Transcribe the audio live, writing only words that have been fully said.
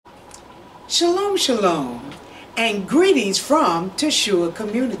Shalom, shalom, and greetings from Teshua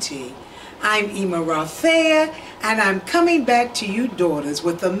community. I'm Eema RaFaeYah, and I'm coming back to you daughters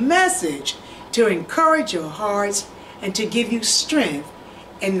with a message to encourage your hearts and to give you strength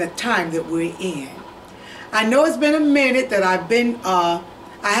in the time that we're in. I know it's been a minute that I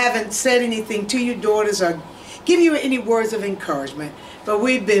haven't said anything to you daughters or give you any words of encouragement, but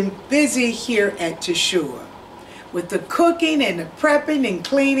we've been busy here at Teshua with the cooking and the prepping and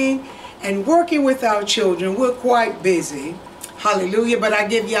cleaning and working with our children. We're quite busy. Hallelujah. But I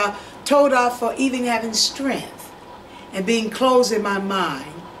give y'all todah for even having strength and being closed in my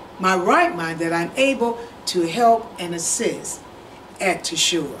mind, my right mind, that I'm able to help and assist at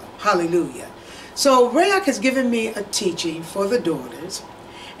Teshua. Hallelujah. So RaFaeYah has given me a teaching for the daughters,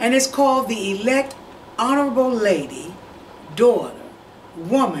 and it's called the Elect Honorable Lady, Daughter,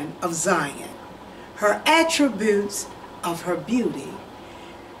 Woman of Zion, her attributes of her beauty.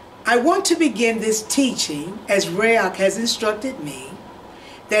 I want to begin this teaching, as RaFaeYah has instructed me,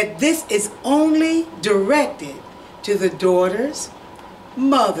 that this is only directed to the daughters,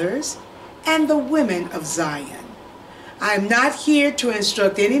 mothers, and the women of Zion. I am not here to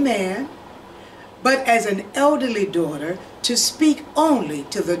instruct any man, but as an elderly daughter, to speak only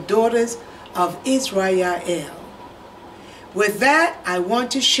to the daughters of Israel. With that, I want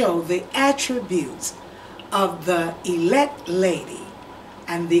to show the attributes of the elect lady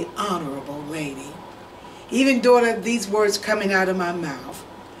and the honorable lady. Even daughter, these words coming out of my mouth,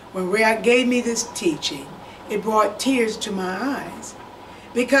 when RaFaeYah gave me this teaching, it brought tears to my eyes,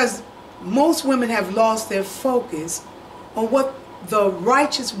 because most women have lost their focus on what the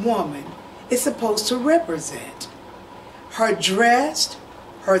righteous woman is supposed to represent. Her dress,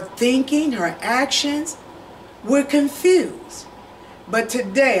 her thinking, her actions, we're confused. But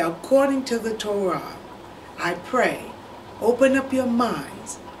today, according to the Torah, I pray, open up your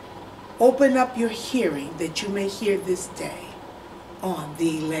minds, open up your hearing, that you may hear this day on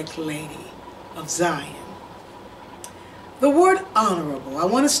the elect lady of Zion. The word honorable, I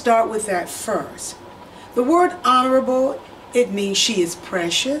want to start with that first. The word honorable, it means she is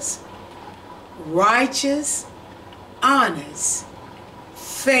precious, righteous, honest,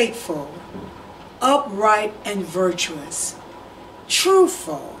 faithful, upright and virtuous,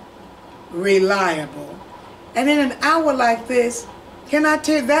 truthful, reliable. And in an hour like this, can I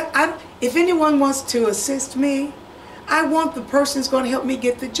tell you that if anyone wants to assist me, I want the person who's going to help me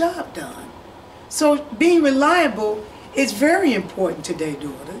get the job done. So being reliable is very important today,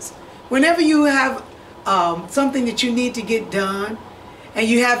 daughters. Whenever you have something that you need to get done, and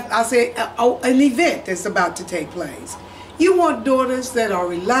you have, I'll say, an event that's about to take place, you want daughters that are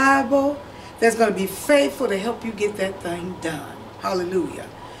reliable, that's going to be faithful to help you get that thing done. Hallelujah.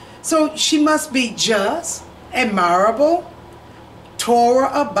 So she must be just, admirable,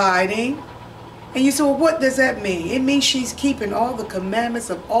 Torah abiding. And you say, well, what does that mean? It means she's keeping all the commandments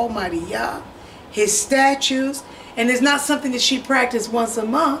of Almighty Yah, His statutes, and it's not something that she practices once a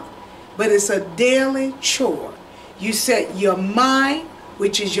month, but it's a daily chore. You set your mind,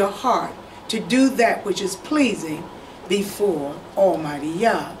 which is your heart, to do that which is pleasing before Almighty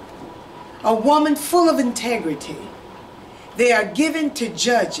Yah. A woman full of integrity. They are given to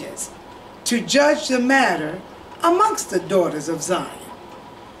judges to judge the matter amongst the daughters of Zion.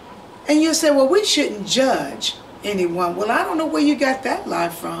 And you say, well, we shouldn't judge anyone. Well, I don't know where you got that lie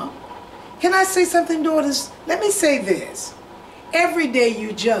from. Can I say something, daughters? Let me say this. Every day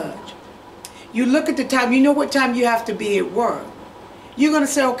you judge. You look at the time. You know what time you have to be at work. You're going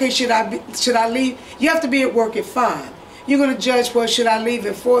to say, okay, should I leave? You have to be at work at 5. You're going to judge, well, should I leave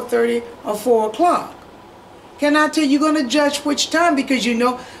at 4:30 or 4 o'clock? Can I tell you, you're going to judge which time, because you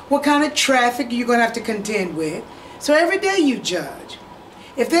know what kind of traffic you're going to have to contend with. So every day you judge.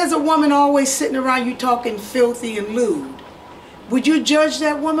 If there's a woman always sitting around you talking filthy and lewd, would you judge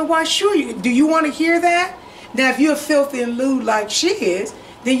that woman? Why, sure. Do you want to hear that? Now, if you're filthy and lewd like she is,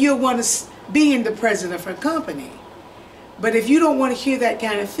 then you'll want to be in the presence of her company. But if you don't want to hear that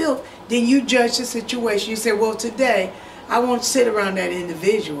kind of filth, then you judge the situation. You say, well, today, I won't sit around that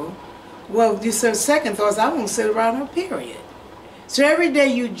individual. Well, you say, second thoughts, I won't sit around her, period. So every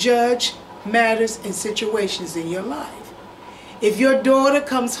day you judge matters and situations in your life. If your daughter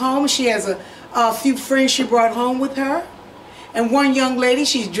comes home, she has a few friends she brought home with her, and one young lady,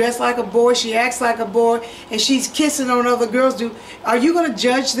 she's dressed like a boy, she acts like a boy, and she's kissing on other girls, are you going to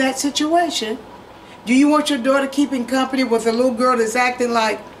judge that situation? Do you want your daughter keeping company with a little girl that's acting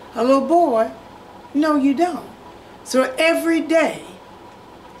like a little boy? No, you don't. So every day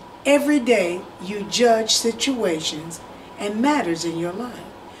you judge situations and matters in your life.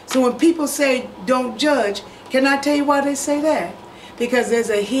 So when people say don't judge, can I tell you why they say that? because there's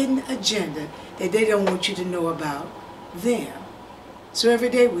a hidden agenda that they don't want you to know about them. So every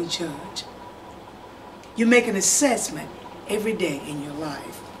day we judge. You make an assessment every day in your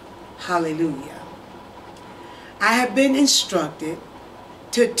life. Hallelujah. I have been instructed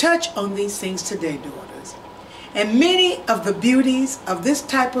to touch on these things today, daughters. And many of the beauties of this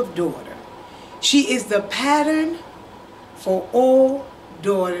type of daughter, she is the pattern for all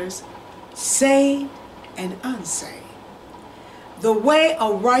daughters, saved and unsaved. The way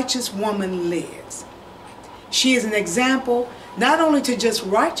a righteous woman lives. She is an example not only to just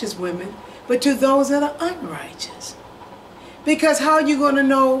righteous women, but to those that are unrighteous. Because how are you going to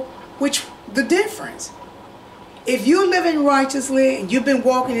know the difference? If you're living righteously and you've been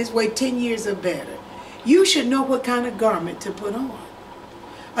walking this way 10 years or better, you should know what kind of garment to put on.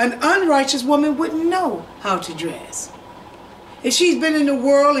 An unrighteous woman wouldn't know how to dress. If she's been in the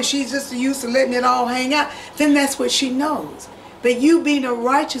world and she's just used to letting it all hang out, then that's what she knows. But you being a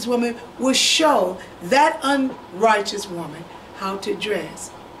righteous woman will show that unrighteous woman how to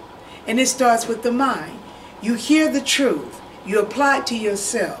dress. And it starts with the mind. You hear the truth, you apply it to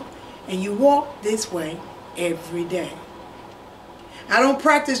yourself, and you walk this way every day. I don't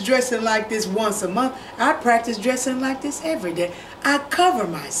practice dressing like this once a month. I practice dressing like this every day. I cover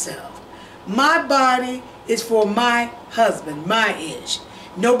myself. My body is for my husband, my ish.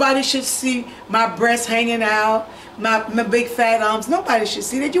 Nobody should see my breasts hanging out, my big fat arms. Nobody should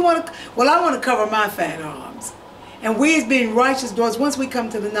see that. Well, I want to cover my fat arms. And we as being righteous daughters, once we come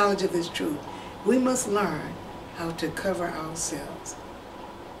to the knowledge of this truth, we must learn how to cover ourselves.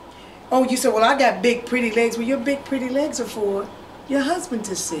 Oh, you say, well, I got big, pretty legs. Well, your big, pretty legs are for your husband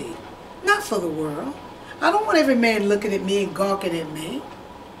to see, not for the world. I don't want every man looking at me and gawking at me.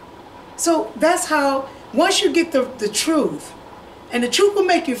 So that's how, once you get the truth, and the truth will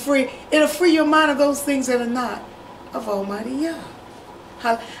make you free, it'll free your mind of those things that are not of Almighty Yah.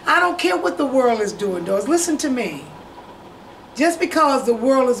 I don't care what the world is doing, daughters. Listen to me. Just because the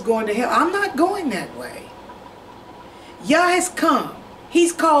world is going to hell, I'm not going that way. Yah has come.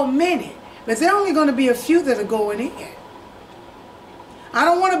 He's called many, but there are only going to be a few that are going in. I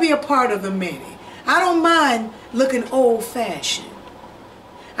don't want to be a part of the many. I don't mind looking old-fashioned.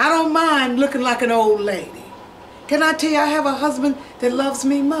 I don't mind looking like an old lady. Can I tell you, I have a husband that loves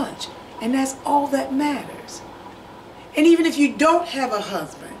me much, and that's all that matters. And even if you don't have a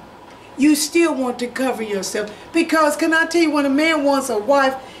husband, you still want to cover yourself, because can I tell you, when a man wants a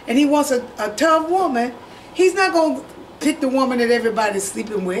wife and he wants a tough woman, he's not going to pick the woman that everybody's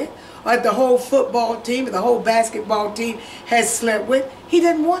sleeping with, or the whole football team or the whole basketball team has slept with. He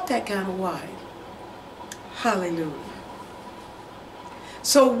doesn't want that kind of wife. Hallelujah.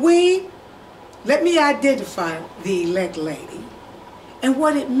 So let me identify the elect lady and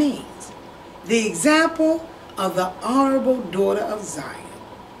what it means. The example of the honorable daughter of Zion,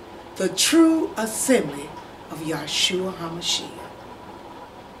 the true assembly of Yahshua HaMashiach.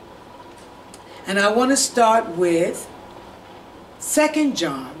 And I want to start with 2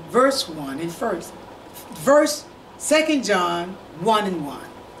 John, verse 1 and 2 John 1 and 1.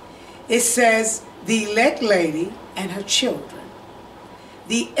 It says, the elect lady and her children,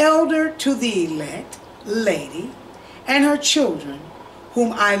 the elder to the elect lady and her children,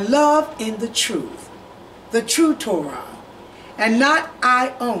 whom I love in the true Torah, and not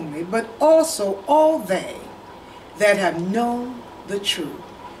I only, but also all they that have known the truth.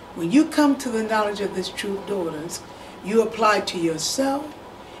 When you come to the knowledge of this truth, daughters, you apply it to yourself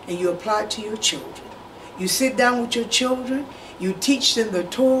and you apply it to your children. You sit down with your children, you teach them the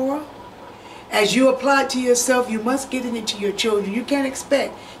Torah. As you apply it to yourself, you must get it into your children. You can't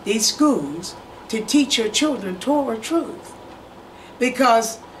expect these schools to teach your children Torah truth,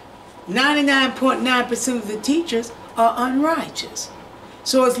 because 99.9% of the teachers are unrighteous.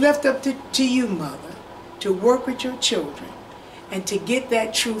 So it's left up to you, mother, to work with your children and to get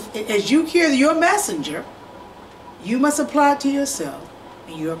that truth. As you hear your messenger, you must apply it to yourself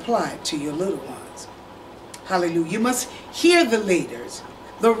and you apply it to your little ones. Hallelujah. You must hear the leaders,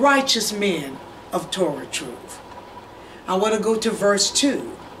 the righteous men of Torah truth. I want to go to verse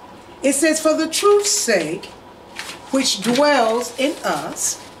 2. It says, for the truth's sake, which dwells in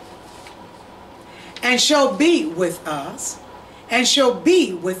us, and shall be with us, and shall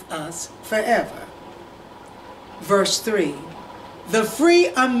be with us forever. Verse 3, the free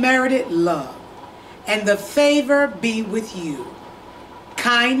unmerited love and the favor be with you.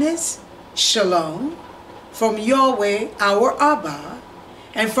 Kindness, shalom, from Yahweh our Abba,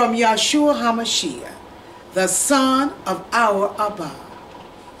 and from Yahshua HaMashiach, the Son of our Abba,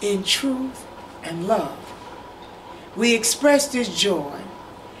 in truth and love. We express this joy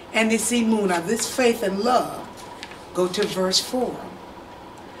and this emunah, this faith and love. Go to verse 4.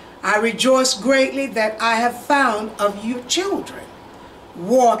 I rejoice greatly that I have found of your children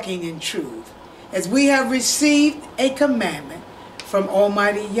walking in truth, as we have received a commandment from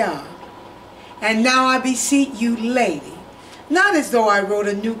Almighty Yah. And now I beseech you, lady, not as though I wrote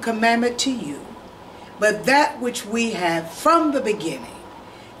a new commandment to you, but that which we have from the beginning,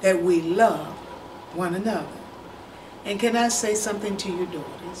 that we love one another. And can I say something to you,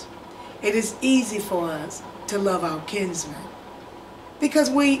 daughters? It is easy for us to love our kinsmen because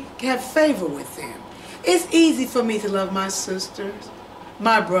we have favor with them. It's easy for me to love my sisters,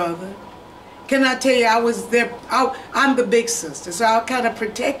 my brother. Can I tell you, I was there, I'm the big sister, so I kind of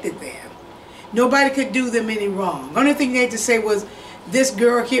protected them. Nobody could do them any wrong. Only thing they had to say was, this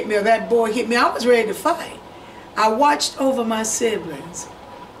girl hit me or that boy hit me. I was ready to fight. I watched over my siblings.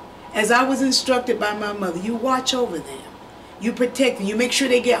 As I was instructed by my mother, you watch over them. You protect them. You make sure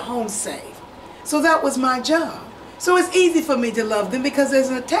they get home safe. So that was my job. So it's easy for me to love them because there's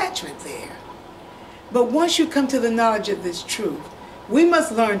an attachment there. But once you come to the knowledge of this truth, we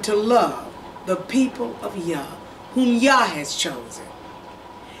must learn to love the people of Yah, whom Yah has chosen.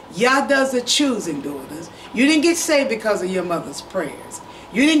 Yah does the choosing, daughters. You didn't get saved because of your mother's prayers.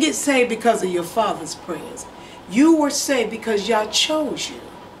 You didn't get saved because of your father's prayers. You were saved because Yah chose you.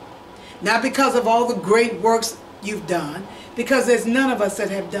 Not because of all the great works you've done, because there's none of us that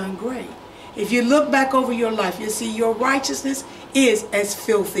have done great. If you look back over your life, you'll see your righteousness is as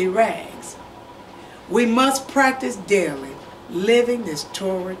filthy rags. We must practice daily living this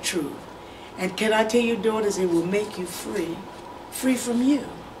Torah truth. And can I tell you, daughters, it will make you free, free from you.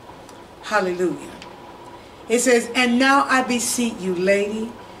 Hallelujah. It says, and now I beseech you,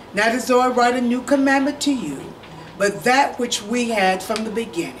 lady, not as though I write a new commandment to you, but that which we had from the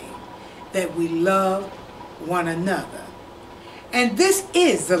beginning, that we love one another. And this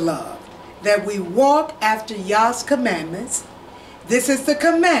is the love, that we walk after Yah's commandments. This is the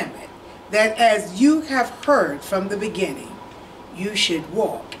commandment, that as you have heard from the beginning, you should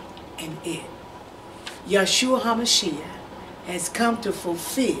walk in it. Yeshua HaMashiach has come to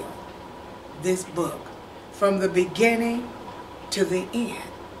fulfill this book from the beginning to the end.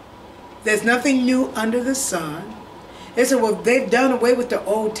 There's nothing new under the sun. They said, well, they've done away with the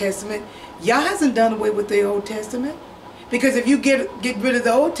Old Testament. Yah hasn't done away with the Old Testament. Because if you get rid of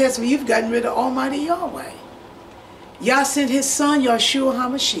the Old Testament, you've gotten rid of Almighty Yahweh. Yah sent his son, Yeshua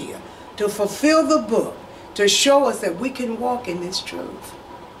HaMashiach, to fulfill the book, to show us that we can walk in this truth.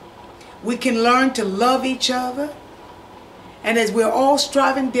 We can learn to love each other. And as we're all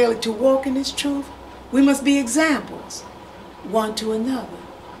striving daily to walk in this truth, we must be examples one to another.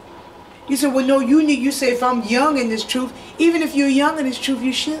 You say, well, no, you say, if I'm young in this truth, even if you're young in this truth,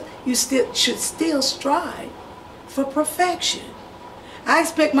 you should still strive for perfection. I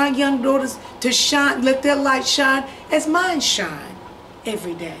expect my young daughters to shine, let their light shine as mine shine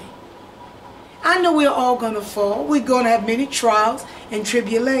every day. I know we're all going to fall. We're going to have many trials and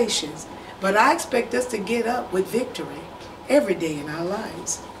tribulations. But I expect us to get up with victory every day in our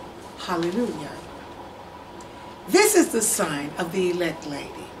lives. Hallelujah. This is the sign of the elect lady.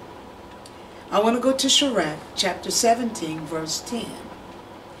 I want to go to Sirach, chapter 17, verse 10.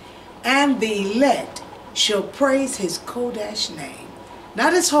 And the elect shall praise his Kodesh name,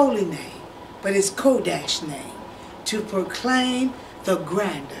 not his holy name, but his Kodesh name, to proclaim the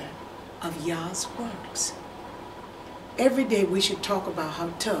grandeur of Yah's works. Every day we should talk about how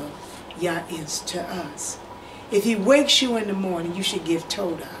tough Yah is to us. If he wakes you in the morning, you should give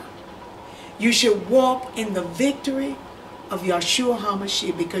Todah. You should walk in the victory of Yeshua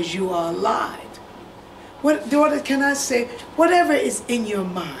HaMashiach because you are alive. What, daughter, can I say? Whatever is in your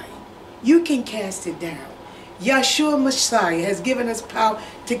mind, you can cast it down. Yeshua Messiah has given us power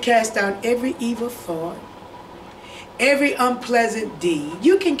to cast down every evil thought, every unpleasant deed.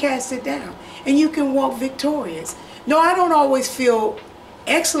 You can cast it down and you can walk victorious. No, I don't always feel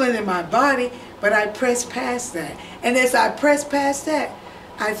excellent in my body, but I press past that. And as I press past that,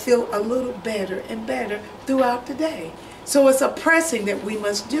 I feel a little better and better throughout the day. So it's a pressing that we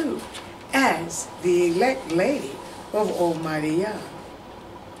must do as the elect lady of Almighty Yah.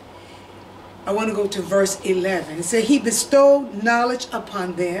 I want to go to verse 11. It says, he bestowed knowledge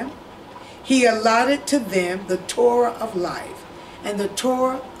upon them. He allotted to them the Torah of life. And the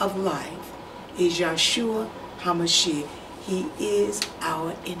Torah of life is Yeshua HaMashiach. He is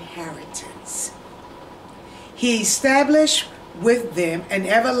our inheritance. He established with them an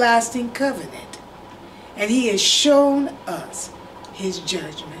everlasting covenant. And he has shown us his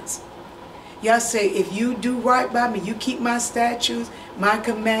judgments. Y'all say, if you do right by me, you keep my statutes, my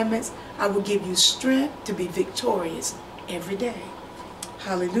commandments, I will give you strength to be victorious every day.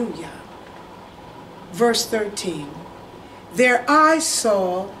 Hallelujah. Verse 13. Their eyes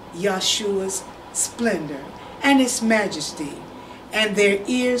saw Yahshua's splendor and his majesty, and their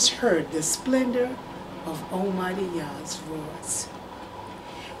ears heard the splendor of Almighty Yah's voice.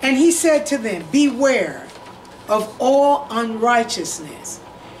 And he said to them, beware of all unrighteousness.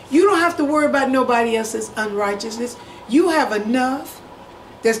 You don't have to worry about nobody else's unrighteousness. You have enough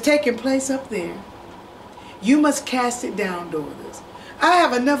that's taking place up there. You must cast it down, daughters. I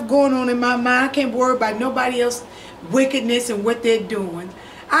have enough going on in my mind. I can't worry about nobody else's wickedness and what they're doing.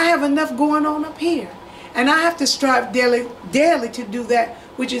 I have enough going on up here. And I have to strive daily to do that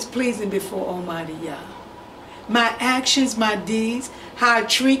which is pleasing before Almighty Yah. My actions, my deeds, how I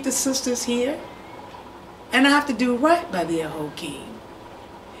treat the sisters here. And I have to do right by the Elohim.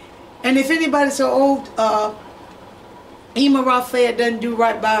 And if anybody's so old, Eema RaFaeYah doesn't do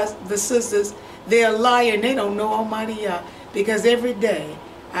right by the sisters, they're a liar and they don't know Almighty Yah. Because every day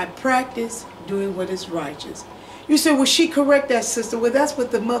I practice doing what is righteous. You say, well, she correct that sister. Well, that's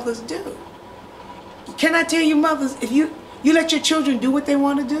what the mothers do. Can I tell you, mothers, if you let your children do what they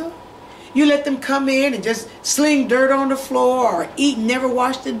want to do, you let them come in and just sling dirt on the floor or eat and never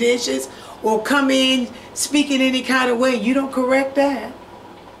wash the dishes or come in speaking any kind of way, you don't correct that.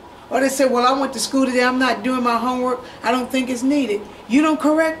 Or they say, well, I went to school today, I'm not doing my homework, I don't think it's needed. You don't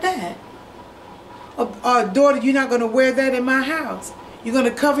correct that. Or daughter, you're not going to wear that in my house. You're going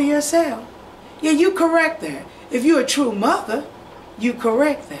to cover yourself. Yeah, you correct that. If you're a true mother, you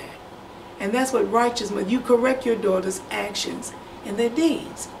correct that. And that's what righteous mother, you correct your daughter's actions and their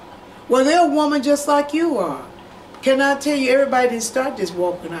deeds. Well, they're a woman just like you are. Can I tell you, everybody didn't start this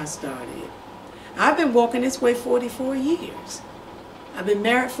walk when I started. I've been walking this way 44 years. I've been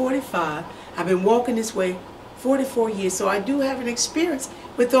married 45. I've been walking this way 44 years. So I do have an experience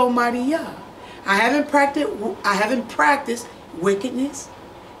with Almighty Yah. I haven't practiced wickedness,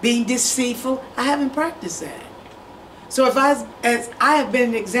 being deceitful. I haven't practiced that. So as I have been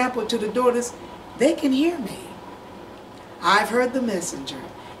an example to the daughters, they can hear me. I've heard the messenger,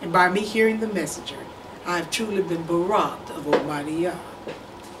 and by me hearing the messenger, I've truly been baraked of Almighty Yah.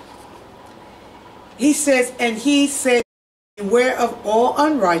 He says, and he said, beware of all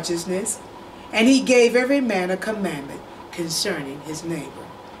unrighteousness, and he gave every man a commandment concerning his neighbor.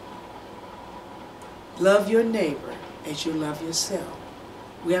 Love your neighbor as you love yourself.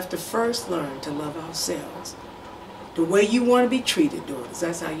 We have to first learn to love ourselves. The way you want to be treated, daughters,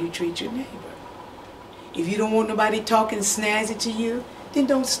 that's how you treat your neighbor. If you don't want nobody talking snazzy to you, then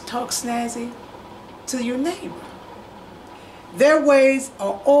don't talk snazzy to your neighbor. Their ways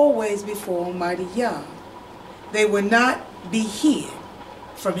are always before Almighty Yah. They will not be hid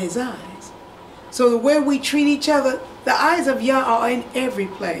from his eyes. So the way we treat each other, the eyes of Yah are in every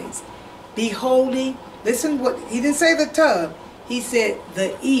place. Beholding, listen what, he didn't say the tub, he said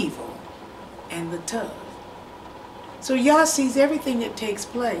the evil and the tub. So Yah sees everything that takes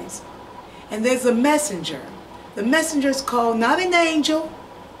place. And there's a messenger. The messenger is called not an angel,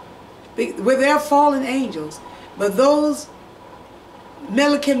 where they're fallen angels, but those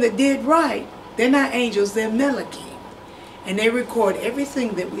Melikim that did right, they're not angels, they're Melikim. And they record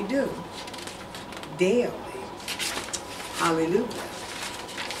everything that we do daily. Hallelujah.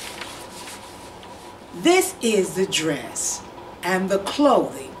 This is the dress and the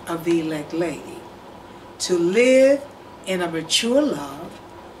clothing of the elect lady, to live in a mature love,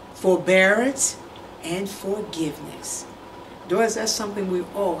 forbearance, and forgiveness. Daughters, that's something we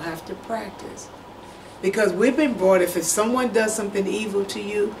all have to practice. Because we've been brought, if someone does something evil to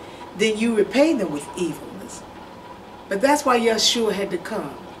you, then you repay them with evilness. But that's why Yeshua had to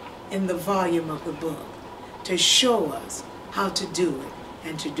come in the volume of the book, to show us how to do it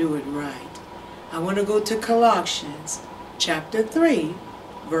and to do it right. I want to go to Colossians chapter 3,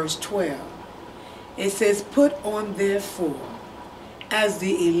 verse 12. It says, put on therefore, as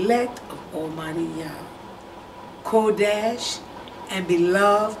the elect of Almighty Yah, Kodesh and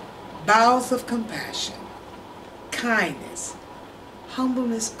beloved, bowels of compassion, kindness,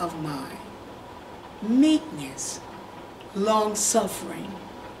 humbleness of mind, meekness, long-suffering,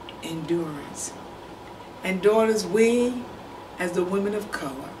 endurance. And daughters, we, as the women of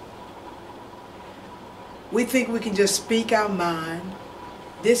color, we think we can just speak our mind,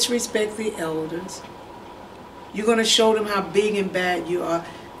 disrespect the elders. You're going to show them how big and bad you are.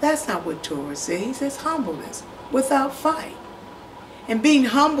 That's not what Torah says. He says humbleness without fight. And being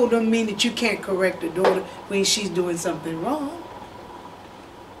humble doesn't mean that you can't correct a daughter when she's doing something wrong.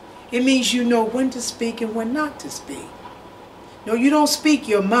 It means you know when to speak and when not to speak. No, you don't speak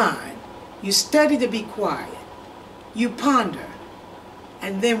your mind. You study to be quiet. You ponder.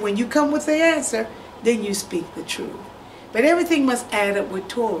 And then when you come with the answer, then you speak the truth. But everything must add up with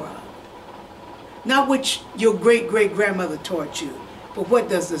Torah. Not what your great-great-grandmother taught you, but what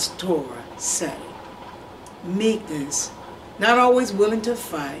does this Torah say? Meekness, not always willing to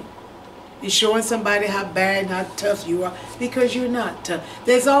fight, and showing somebody how bad and how tough you are, because you're not tough.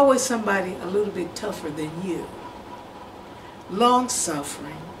 There's always somebody a little bit tougher than you.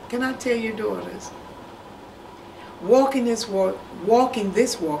 Long-suffering. Can I tell your daughters? Walking this walk,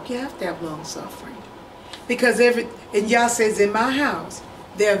 you have to have long-suffering. Because and Yah says, in my house,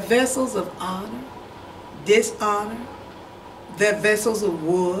 there are vessels of honor, dishonor. There are vessels of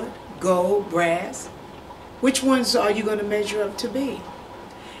wood, gold, brass. Which ones are you going to measure up to be?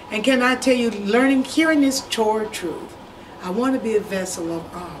 And can I tell you, hearing this Torah truth, I want to be a vessel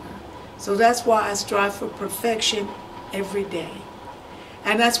of honor. So that's why I strive for perfection every day.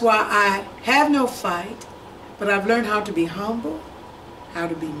 And that's why I have no fight, but I've learned how to be humble, how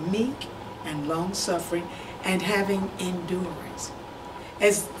to be meek and long-suffering, and having endurance.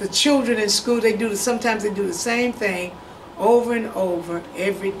 As the children in school, sometimes they do the same thing over and over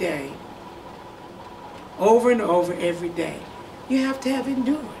every day. Over and over every day. You have to have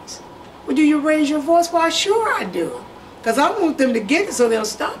endurance. Well, do you raise your voice? Why, sure I do. Because I want them to get it so they'll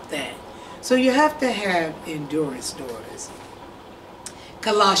stop that. So you have to have endurance, daughters.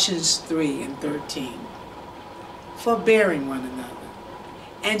 Colossians 3:13. Forbearing one another,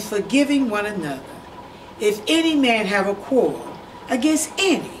 and forgiving one another, if any man have a quarrel against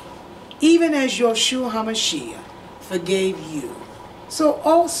any, even as Yeshua HaMashiach forgave you, so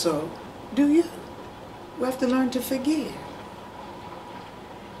also do you. We have to learn to forgive.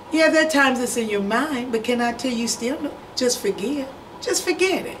 Yeah, there are times it's in your mind, but can I tell you still, just forgive. Just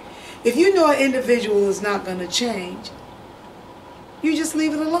forget it. If you know an individual is not going to change, you just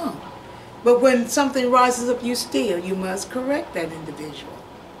leave it alone. But when something rises up, you must correct that individual.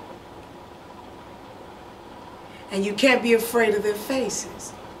 And you can't be afraid of their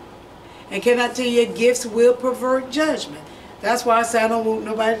faces. And can I tell you, gifts will pervert judgment. That's why I say I don't want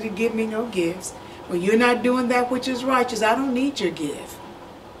nobody to give me no gifts. When you're not doing that which is righteous, I don't need your gift.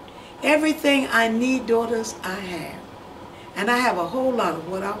 Everything I need, daughters, I have. And I have a whole lot of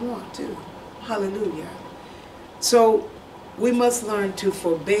what I want too. Hallelujah. So we must learn to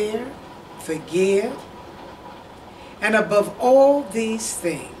forbear, forgive, and above all these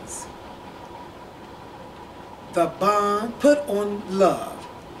things, the bond, put on love,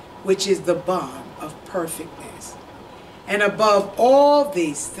 which is the bond of perfectness. And above all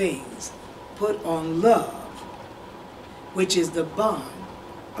these things, put on love, which is the bond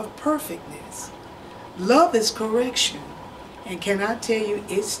of perfectness. Love is correction. And can I tell you,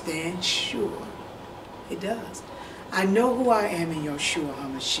 it stands sure. It does. I know who I am in Yeshua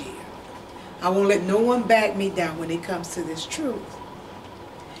HaMashiach. I won't let no one back me down when it comes to this truth.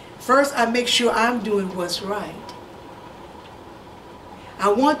 First, I make sure I'm doing what's right. I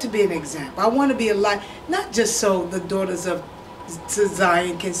want to be an example. I want to be a light, not just so the daughters of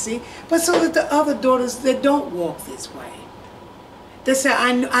Zion can see, but so that the other daughters that don't walk this way, they say,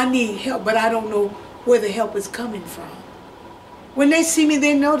 I need help, but I don't know where the help is coming from. When they see me,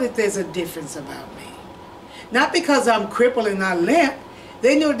 they know that there's a difference about me. Not because I'm crippled and I limp.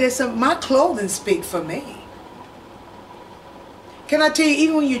 They know there's my clothing speak for me. Can I tell you,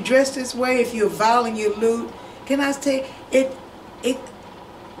 even when you dress this way, if you're vile and you're lewd, can I tell you,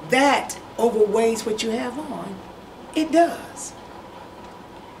 that overweighs what you have on. It does.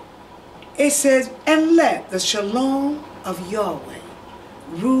 It says, and let the shalom of Yahweh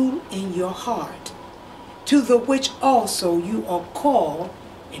rule in your heart, to the which also you are called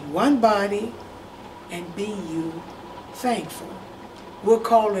in one body, and be you thankful. We're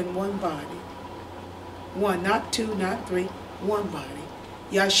called in one body. One, not two, not three, one body.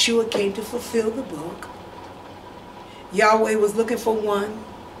 Yeshua came to fulfill the book. Yahweh was looking for one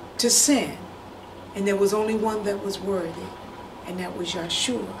to send, and there was only one that was worthy, and that was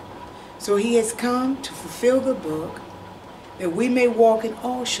Yeshua. So he has come to fulfill the book, that we may walk in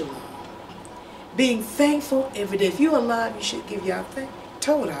all shalom, being thankful every day. If you're alive, you should give Yah thanks.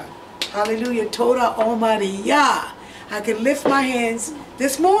 Todah. Hallelujah. Todah Almighty Yah. I can lift my hands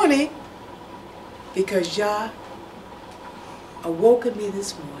this morning because Yah awoke me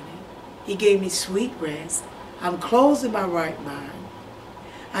this morning. He gave me sweet rest. I'm closed in my right mind.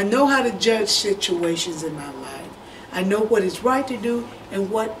 I know how to judge situations in my life. I know what is right to do and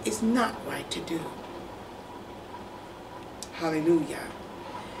what is not right to do. Hallelujah.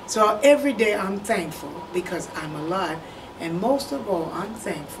 So every day I'm thankful because I'm alive. And most of all, I'm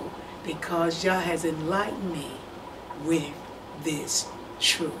thankful because Yah has enlightened me with this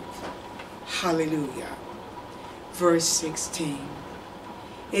truth. Hallelujah. Verse 16.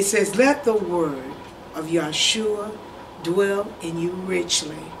 It says, let the word of Yeshua dwell in you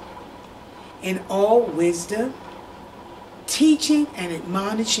richly, in all wisdom, teaching and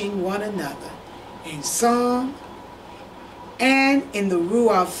admonishing one another in song and in the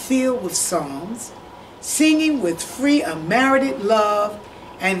Ruach filled with psalms, singing with free unmerited love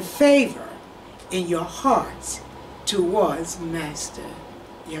and favor in your hearts towards Master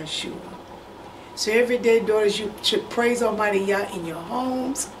Yeshua. So every day, daughters, you should praise Almighty Yah in your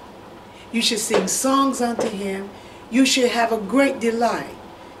homes. You should sing songs unto Him. You should have a great delight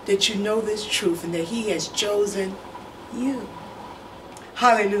that you know this truth and that He has chosen you.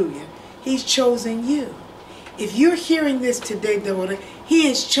 Hallelujah. He's chosen you. If you're hearing this today, daughter, He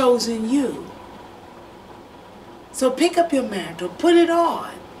has chosen you. So pick up your mantle, put it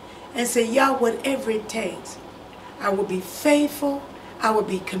on, and say, Yah, whatever it takes, I will be faithful, I will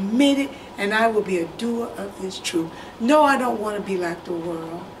be committed, and I will be a doer of this truth. No, I don't want to be like the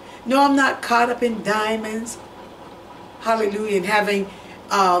world. No, I'm not caught up in diamonds, hallelujah, and having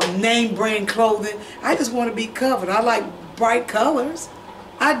name brand clothing. I just want to be covered. I like bright colors.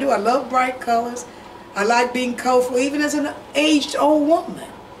 I do. I love bright colors. I like being colorful. Even as an aged old woman,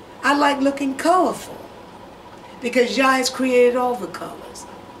 I like looking colorful because Yah has created all the colors.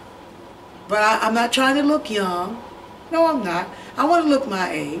 But I'm not trying to look young. No, I'm not. I want to look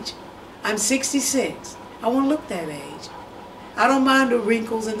my age. I'm 66. I want to look that age. I don't mind the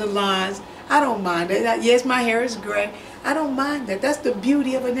wrinkles and the lines. I don't mind that. Yes, my hair is gray. I don't mind that. That's the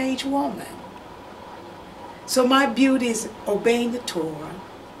beauty of an aged woman. So my beauty is obeying the Torah,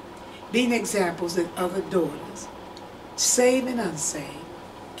 being examples that other daughters, saved and unsaved,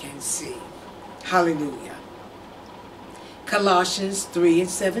 can see. Hallelujah. Colossians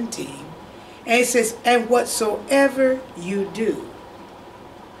 3:17. And it says, and whatsoever you do,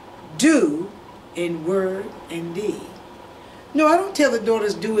 do in word and deed. No, I don't tell the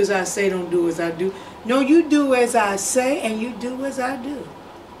daughters, do as I say, don't do as I do. No, you do as I say and you do as I do.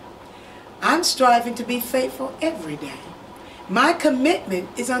 I'm striving to be faithful every day. My commitment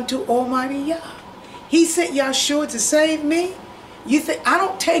is unto Almighty Yah. He sent Yahshua to save me. You think I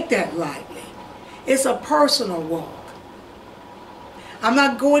don't take that lightly. It's a personal walk. I'm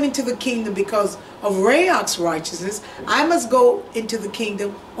not going into the kingdom because of RaFaeYah's righteousness. I must go into the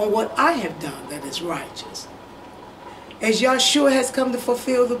kingdom on what I have done that is righteous. As Yahshua has come to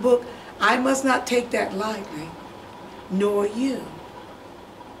fulfill the book, I must not take that lightly, nor you.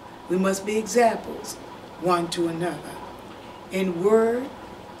 We must be examples one to another, in word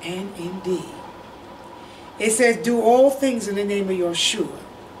and in deed. It says, do all things in the name of Yeshua,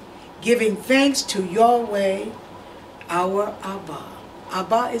 giving thanks to Yahweh, our Abba.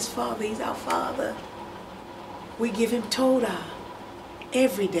 Abba is Father. He's our Father. We give Him Torah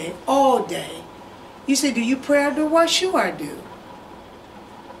every day, all day. You say, do you pray? I do. Why sure I do.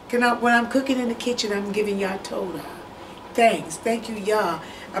 When I'm cooking in the kitchen, I'm giving Yah Torah. Thanks. Thank you, Yah.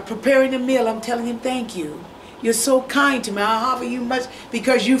 I'm preparing a meal. I'm telling Him thank you. You're so kind to me. I ahava you much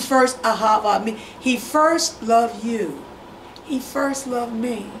because you first ahava me. He first loved you. He first loved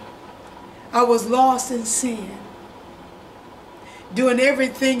me. I was lost in sin, doing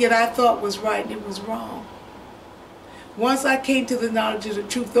everything that I thought was right and it was wrong. Once I came to the knowledge of the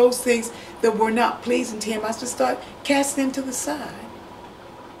truth, those things that were not pleasing to Him, I just start casting them to the side.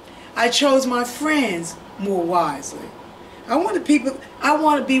 I chose my friends more wisely. I want to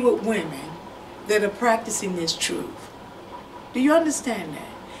be with women that are practicing this truth. Do you understand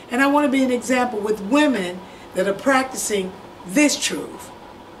that? And I want to be an example with women that are practicing this truth.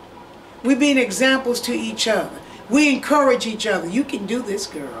 We're being examples to each other. We encourage each other. You can do this,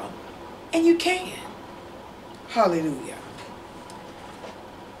 girl. And you can. Hallelujah.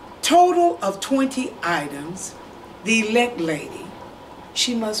 Total of 20 items the elect lady,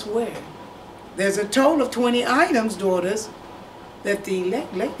 she must wear. There's a total of 20 items, daughters, that the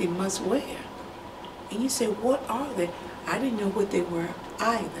elect lady must wear. And you say, what are they? I didn't know what they were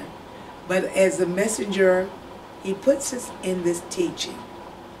either. But as the messenger, he puts us in this teaching.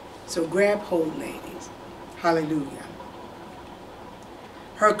 So grab hold, ladies. Hallelujah.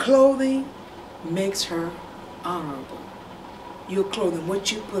 Her clothing makes her honorable. Your clothing,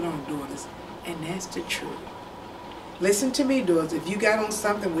 what you put on, daughters, and that's the truth. Listen to me, daughters. If you got on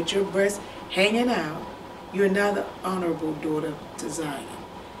something with your breasts hanging out, you're not an honorable daughter to Zion.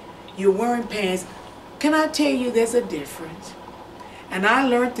 You're wearing pants. Can I tell you there's a difference? And I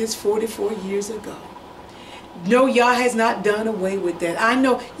learned this 44 years ago. No, Yah has not done away with that. I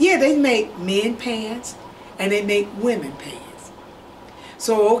know, yeah, they make men pants and they make women pants.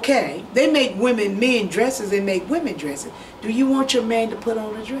 So, okay, they make men dresses, they make women dresses. Do you want your man to put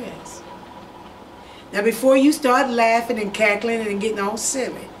on a dress? Now, before you start laughing and cackling and getting all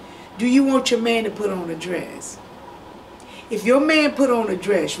silly, do you want your man to put on a dress? If your man put on a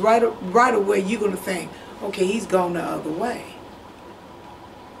dress, right away you're going to think, okay, he's gone the other way.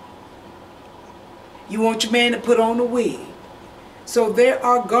 You want your man to put on a wig. So there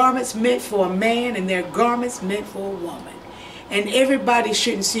are garments meant for a man and there are garments meant for a woman. And everybody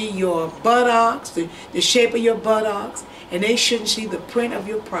shouldn't see your buttocks, the shape of your buttocks, and they shouldn't see the print of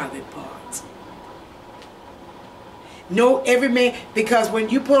your private parts. No, every man, because when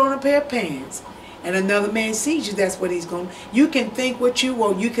you put on a pair of pants and another man sees you, that's what he's going to. You can think what you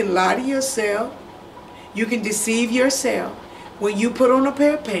want. You can lie to yourself. You can deceive yourself. When you put on a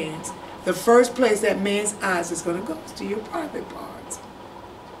pair of pants, the first place that man's eyes is going to go is to your private parts.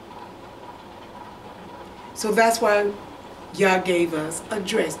 So that's why Yah gave us a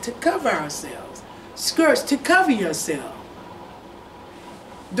dress to cover ourselves. Skirts to cover yourself.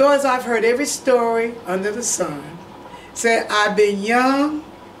 Daughters, I've heard every story under the sun. Said, I've been young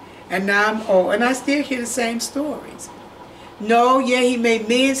and now I'm old. And I still hear the same stories. No, yeah, he made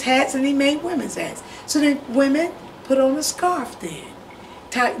men's hats and he made women's hats. So then women, put on a scarf then.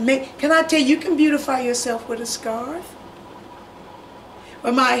 Can I tell you, you can beautify yourself with a scarf.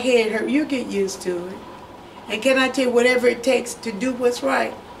 When my head hurt, you get used to it. And can I tell you, whatever it takes to do what's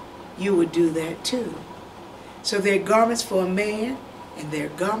right, you would do that too. So there are garments for a man and there are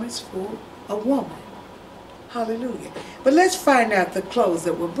garments for a woman. Hallelujah. But let's find out the clothes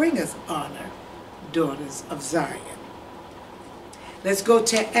that will bring us honor, daughters of Zion. Let's go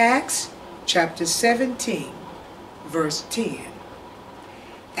to Acts chapter 17, verse 10.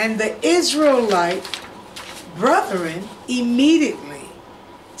 And the Israelite brethren immediately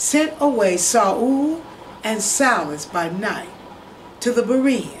sent away Saul and Silas by night to the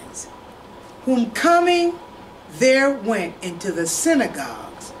Bereans, whom coming there went into the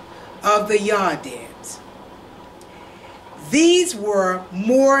synagogues of the Yardenes. These were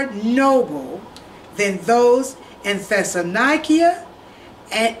more noble than those in Thessalonica,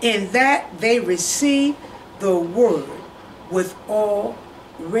 and in that they received the word with all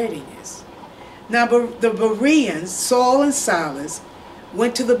readiness. Now the Bereans, Saul and Silas,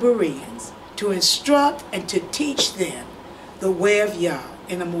 went to the Bereans to instruct and to teach them the way of Yah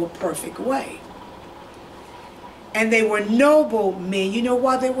in a more perfect way. And they were noble men. You know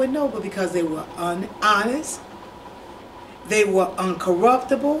why they were noble? Because they were honest, they were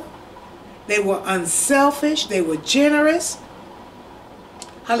uncorruptible, they were unselfish, they were generous,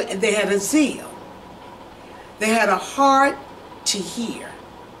 they had a zeal, they had a heart to hear,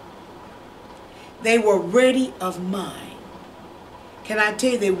 they were ready of mind. Can I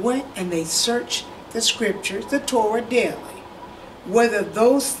tell you, they went and they searched the scriptures, the Torah daily, whether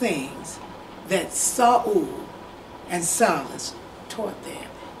those things that Saul and Silas taught them.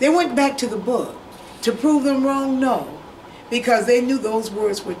 They went back to the book to prove them wrong, no, because they knew those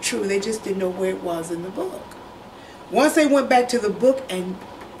words were true. They just didn't know where it was in the book. Once they went back to the book and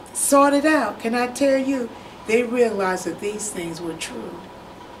sought it out, can I tell you, they realized that these things were true.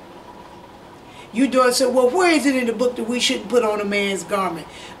 You daughters say, well, where is it in the book that we shouldn't put on a man's garment?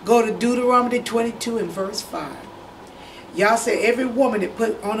 Go to Deuteronomy 22 and verse 5. Y'all say every woman that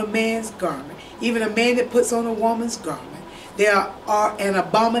put on a man's garment, even a man that puts on a woman's garment, they are an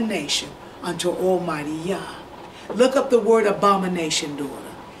abomination unto Almighty Yah. Look up the word abomination,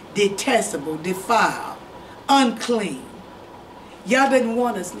 daughter. Detestable, defiled, unclean. Yah doesn't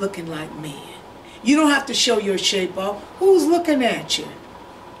want us looking like men. You don't have to show your shape off. Who's looking at you?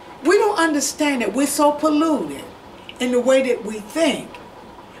 We don't understand that we're so polluted in the way that we think.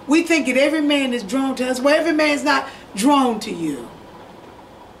 We think that every man is drawn to us. Well, every man's not drawn to you.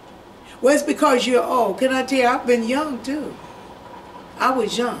 Well, it's because you're old. Can I tell you, I've been young too. I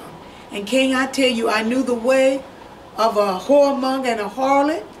was young. And can I tell you, I knew the way of a whoremonger and a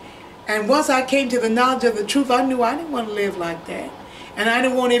harlot. And once I came to the knowledge of the truth, I knew I didn't want to live like that. And I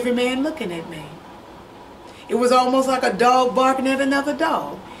didn't want every man looking at me. It was almost like a dog barking at another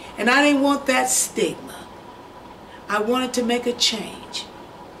dog. And I didn't want that stigma. I wanted to make a change.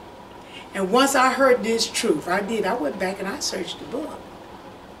 And once I heard this truth, I went back and I searched the book.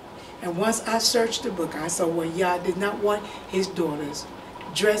 And once I searched the book, I saw where Yah did not want his daughters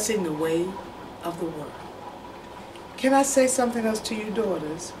dressing the way of the world. Can I say something else to you,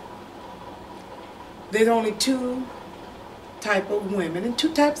 daughters? There's only two types of women and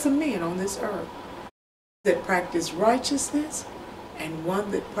two types of men on this earth that practice righteousness and one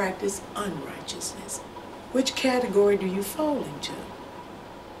that practice unrighteousness. Which category do you fall into?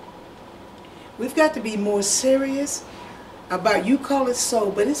 We've got to be more serious about, you call it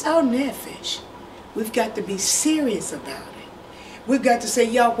soul, but it's our nefesh. We've got to be serious about it. We've got to say,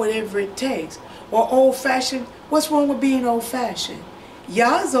 Yah, whatever it takes. Or old-fashioned, what's wrong with being old-fashioned?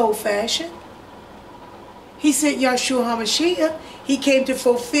 Yah is old-fashioned. He sent Yahshua HaMashiach. He came to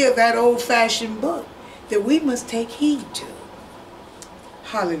fulfill that old-fashioned book that we must take heed to.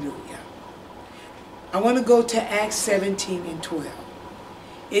 Hallelujah. I want to go to Acts 17 and 12.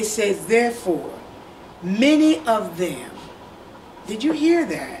 It says, therefore, many of them, did you hear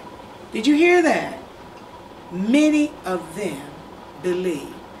that? Did you hear that? Many of them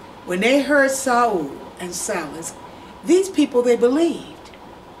believed. When they heard Saul and Silas, these people, they believed.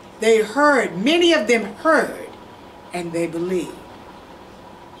 They heard, many of them heard, and they believed.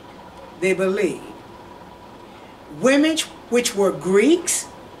 They believed. Women which were Greeks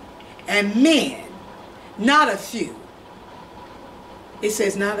and men, not a few. It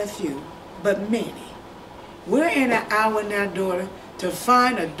says not a few, but many. We're in an hour now, daughter, to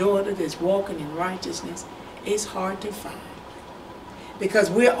find a daughter that's walking in righteousness. It's hard to find. Because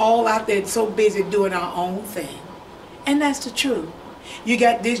we're all out there so busy doing our own thing. And that's the truth. You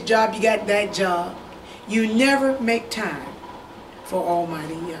got this job, you got that job. You never make time for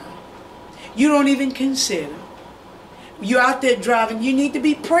Almighty Yah. You don't even consider. You're out there driving, you need to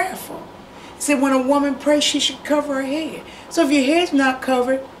be prayerful. Said when a woman prays, she should cover her head. So if your head's not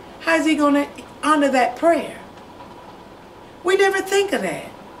covered, how's he going to honor that prayer? We never think of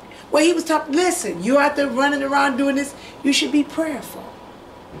that. Well, he was talking, listen, you're out there running around doing this, you should be prayerful.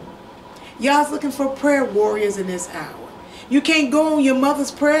 Y'all's looking for prayer warriors in this hour. You can't go on your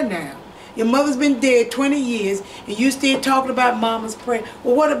mother's prayer now. Your mother's been dead 20 years, and you still talking about mama's prayer.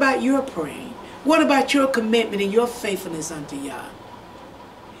 Well, what about your praying? What about your commitment and your faithfulness unto Yah?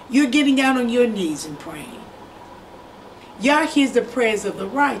 You're getting out on your knees and praying. Yah hears the prayers of the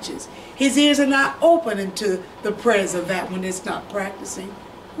righteous. His ears are not open unto the prayers of that one that's not practicing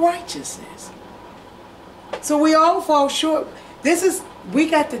righteousness. So we all fall short. We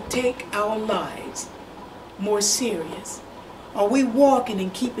got to take our lives more serious. Are we walking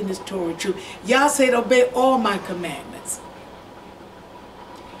and keeping this Torah true? Yah said, obey all my commandments.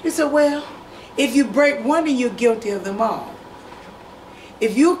 You said, well, if you break one, then you're guilty of them all.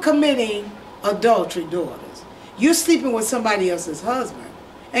 If you're committing adultery, daughters, you're sleeping with somebody else's husband,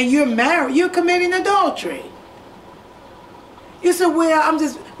 and you're married, you're committing adultery. You said, well,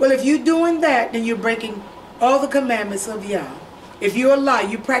 if you're doing that, then you're breaking all the commandments of Yah. If you're a liar,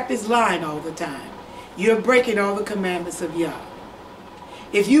 you practice lying all the time, you're breaking all the commandments of Yah.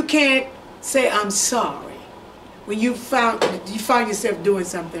 If you can't say, I'm sorry, when you find yourself doing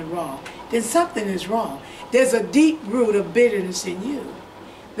something wrong, then something is wrong. There's a deep root of bitterness in you.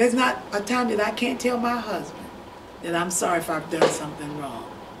 There's not a time that I can't tell my husband that I'm sorry if I've done something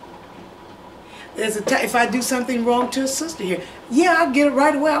wrong. There's a time if I do something wrong to a sister here, yeah, I'll get it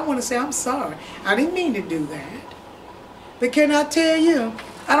right away. I want to say, I'm sorry. I didn't mean to do that. But can I tell you,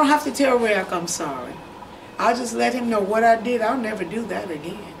 I don't have to tell RaFaeYah I'm sorry. I'll just let him know what I did. I'll never do that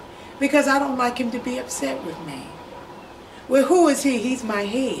again. Because I don't like him to be upset with me. Well, who is he? He's my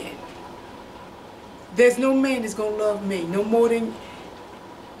head. There's no man that's going to love me no more than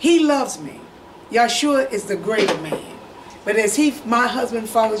he loves me. Yahshua is the greater man. But as my husband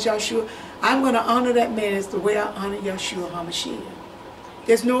follows Yahshua, I'm going to honor that man as the way I honor Yahshua HaMashiach.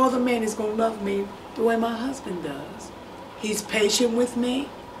 There's no other man that's going to love me the way my husband does. He's patient with me.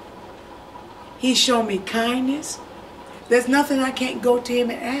 He's shown me kindness. There's nothing I can't go to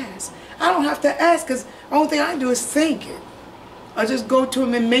him and ask. I don't have to ask because the only thing I do is think it. I'll just go to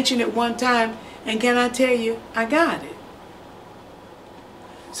him and mention it one time, and can I tell you, I got it.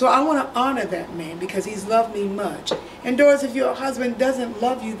 So I want to honor that man because he's loved me much. And Doris, if your husband doesn't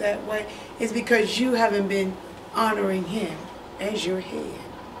love you that way, it's because you haven't been honoring him as your head.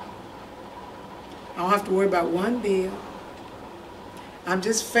 I don't have to worry about one bill. I'm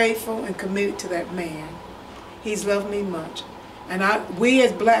just faithful and committed to that man. He's loved me much. And we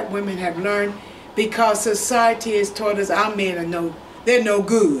as black women have learned, because society has taught us our men are they're no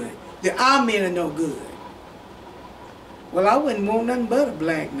good. Our men are no good. Well, I wouldn't want nothing but a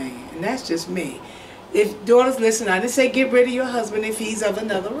black man, and that's just me. If daughters listen, I didn't say get rid of your husband if he's of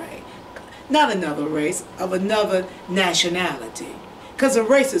another race. Not another race, of another nationality. Because a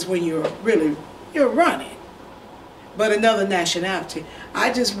race is when you're running. But another nationality.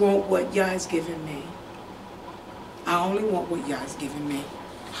 I just want what Yah has given me. I only want what Yah has given me.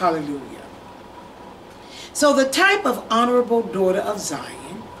 Hallelujah. So the type of honorable daughter of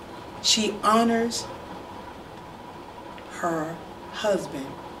Zion, she honors her husband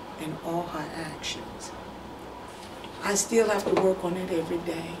in all her actions. I still have to work on it every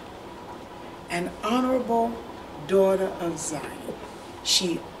day. An honorable daughter of Zion,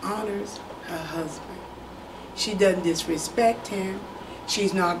 she honors her husband. She doesn't disrespect him.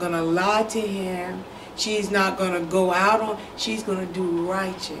 She's not going to lie to him. She's not going to go out on, she's going to do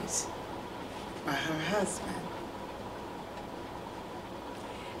righteous. by her husband.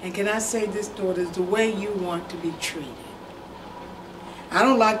 And can I say this, daughters, the way you want to be treated. I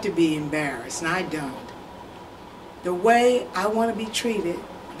don't like to be embarrassed, and I don't. The way I want to be treated,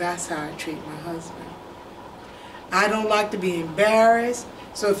 that's how I treat my husband. I don't like to be embarrassed,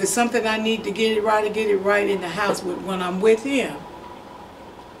 so if it's something I need to get it right, I get it right in the house when I'm with him.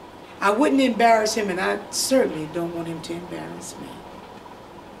 I wouldn't embarrass him, and I certainly don't want him to embarrass me.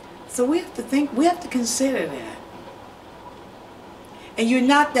 So we have to think, we have to consider that. And you're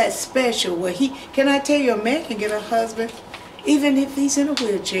not that special where can I tell you, a man can get a husband, even if he's in a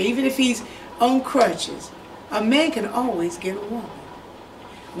wheelchair, even if he's on crutches. A man can always get a woman.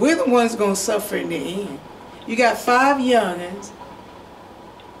 We're the ones going to suffer in the end. You got 5 youngins,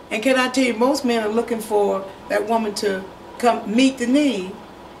 and can I tell you, most men are looking for that woman to come meet the need.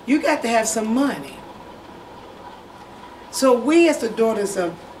 You got to have some money. So we as the daughters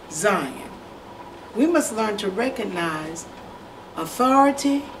of Zion, we must learn to recognize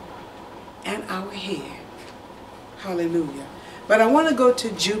authority and our head. Hallelujah. But I want to go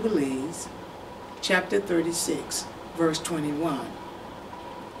to Jubilees, chapter 36, verse 21.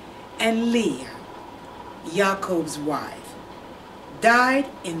 And Leah, Jacob's wife, died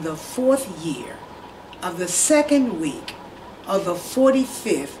in the 4th year of the 2nd week of the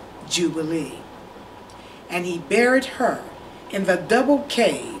 45th Jubilee. And he buried her in the double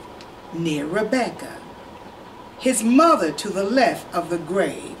cave near Rebekah, his mother, to the left of the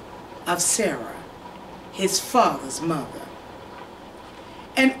grave of Sarah, his father's mother.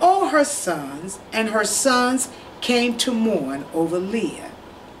 And all her sons and her sons came to mourn over Leah,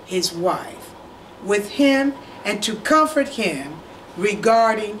 his wife, with him, and to comfort him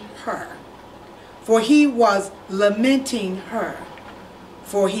regarding her. For he was lamenting her,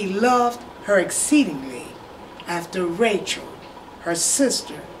 for he loved her exceedingly after Rachel, her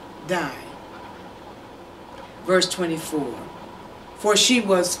sister, died. Verse 24. For she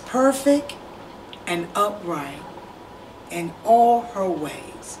was perfect and upright in all her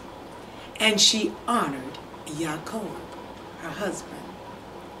ways, and she honored Jacob, her husband.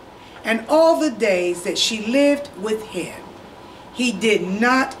 And all the days that she lived with him, he did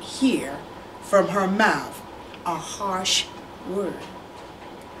not hear from her mouth a harsh word.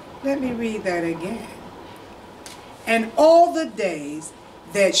 Let me read that again. And all the days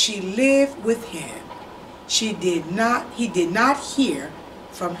that she lived with him, he did not hear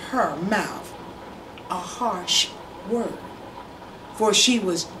from her mouth a harsh word. For she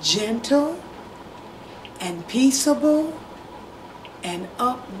was gentle and peaceable and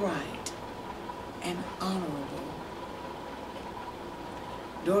upright and honorable.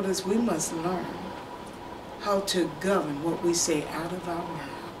 Daughters, we must learn how to govern what we say out of our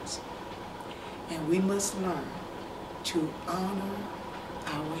mouths. And we must learn to honor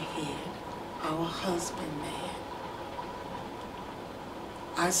our head, our husbandman.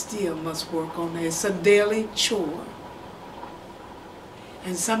 I still must work on that. It's a daily chore.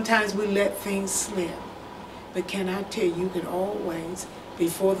 And sometimes we let things slip. But can I tell you, you can always,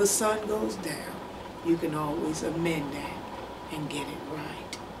 before the sun goes down, you can always amend that and get it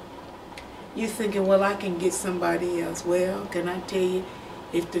right. You're thinking, well, I can get somebody else. Well, can I tell you,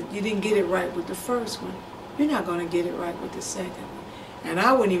 if you didn't get it right with the first one, you're not going to get it right with the second one. And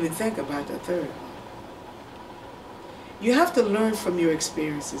I wouldn't even think about the third one. You have to learn from your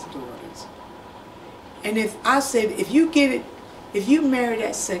experiences, daughters. And if you marry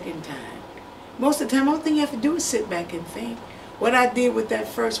that second time, most of the time, the only thing you have to do is sit back and think. What I did with that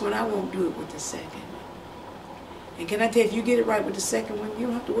first one, I won't do it with the second one. And can I tell you, if you get it right with the second one, you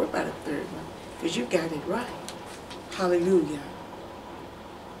don't have to worry about the third one, because you got it right. Hallelujah.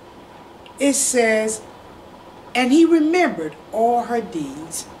 It says, and he remembered all her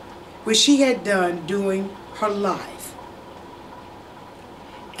deeds, which she had done during her life.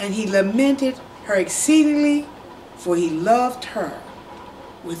 And he lamented her exceedingly, for he loved her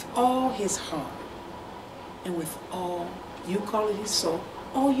with all his heart and with all, you call it his soul,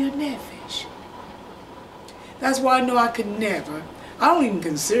 all your nephesh. That's why I know I could never, I don't even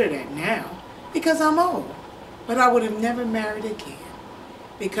consider that now, because I'm old. But I would have never married again,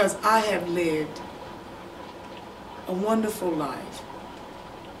 because I have lived a wonderful life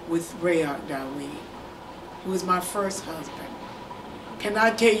with RaFaeYah, who was my first husband. Can I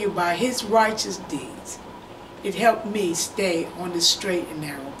tell you, by his righteous deeds, it helped me stay on the straight and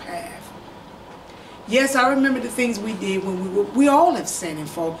narrow path. Yes, I remember the things we did when we all have sinned and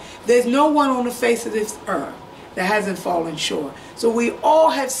fallen. There's no one on the face of this earth that hasn't fallen short. So we all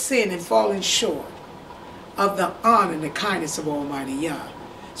have sinned and fallen short of the honor and the kindness of Almighty Yah.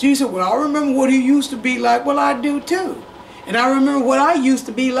 So you said, well, I remember what he used to be like. Well, I do too. And I remember what I used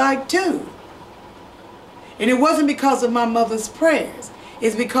to be like too. And it wasn't because of my mother's prayers.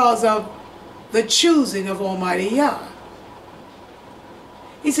 It's because of the choosing of Almighty Yah.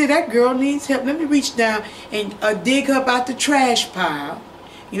 He said, that girl needs help. Let me reach down and dig her up out the trash pile.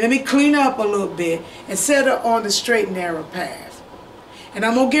 Let me clean her up a little bit and set her on the straight and narrow path. And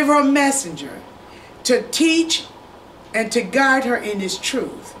I'm going to give her a messenger to teach and to guide her in this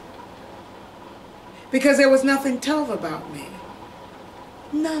truth. Because there was nothing tough about me.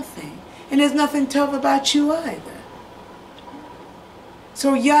 Nothing. And there's nothing tough about you either.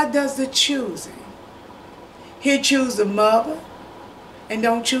 So Yah does the choosing. He'll choose the mother and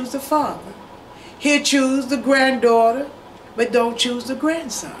don't choose the father. He'll choose the granddaughter but don't choose the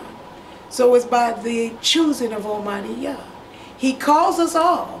grandson. So it's by the choosing of Almighty Yah. He calls us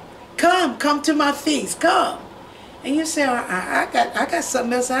all. Come to my feast, come. And you say, I got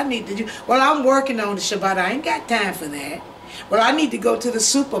something else I need to do. Well, I'm working on the Shabbat. I ain't got time for that. Well, I need to go to the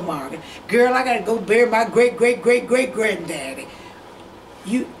supermarket. Girl, I got to go bury my great-great-great-great-granddaddy.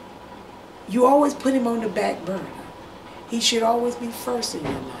 You always put him on the back burner. He should always be first in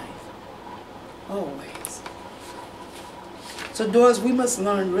your life. Always. So, daughters, we must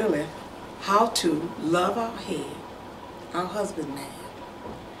learn really how to love our head, our husbandman.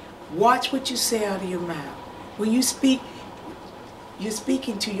 Watch what you say out of your mouth. When you speak, you're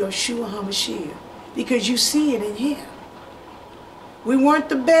speaking to Yeshua HaMashiach because you see it in him. We weren't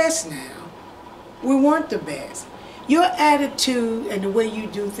the best now. We weren't the best. Your attitude and the way you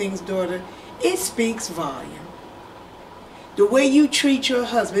do things, daughter, it speaks volume. The way you treat your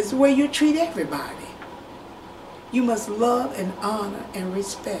husband is the way you treat everybody. You must love and honor and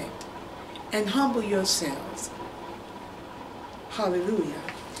respect and humble yourselves. Hallelujah.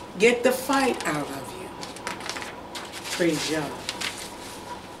 Get the fight out of you. Praise Yah.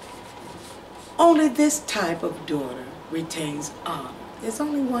 Only this type of daughter retains honor. There's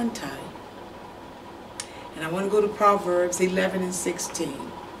only one type. And I want to go to Proverbs 11 and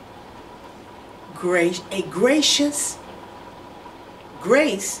 16. Grace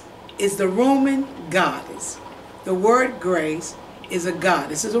is the Roman goddess. The word grace is a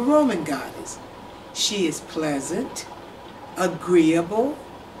goddess. It's a Roman goddess. She is pleasant, agreeable.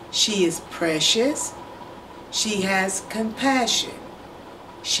 She is precious. She has compassion.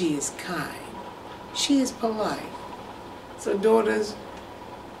 She is kind. She is polite. So daughters,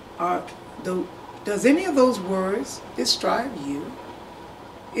 does any of those words describe you?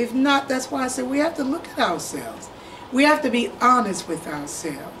 If not, that's why I said we have to look at ourselves. We have to be honest with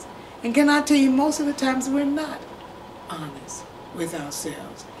ourselves. And can I tell you, most of the times we're not honest with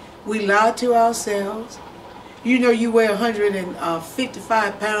ourselves. We lie to ourselves. You know you weigh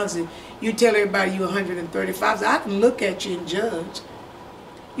 155 pounds and you tell everybody you're 135. So I can look at you and judge.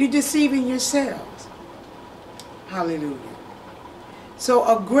 You're deceiving yourselves. Hallelujah. So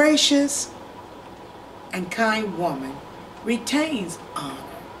a gracious and kind woman retains honor.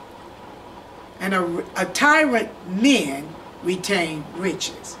 And a tyrant man retain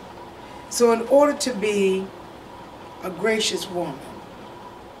riches. So in order to be a gracious woman,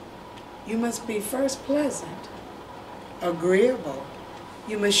 you must be first pleasant, agreeable.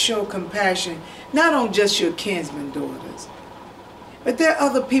 You must show compassion, not on just your kinsmen daughters, but there are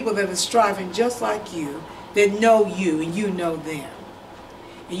other people that are striving just like you, that know you and you know them.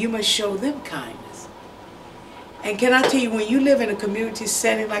 And you must show them kindness. And can I tell you, when you live in a community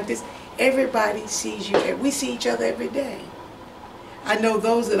setting like this, everybody sees you. We see each other every day. I know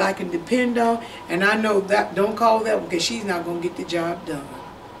those that I can depend on, and I know that don't call that because she's not going to get the job done.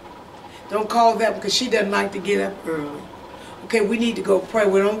 Don't call that because she doesn't like to get up early. Okay, we need to go pray.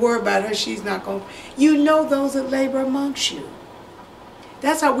 Well, don't worry about her. She's not going to. You know those that labor amongst you.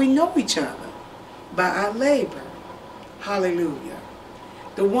 That's how we know each other, by our labor. Hallelujah.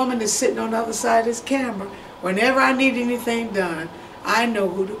 The woman that's sitting on the other side of this camera, whenever I need anything done, I know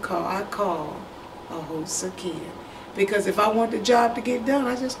who to call. I call a host Sakia. Because if I want the job to get done,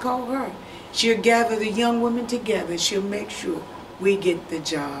 I just call her. She'll gather the young women together. She'll make sure we get the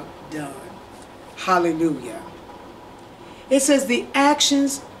job done. Hallelujah. It says, the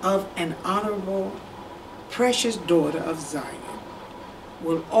actions of an honorable, precious daughter of Zion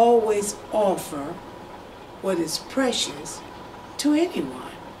will always offer what is precious to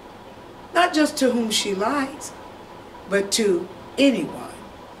anyone. Not just to whom she likes, but to anyone.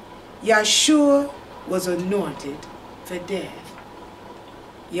 Yeshua was anointed for death.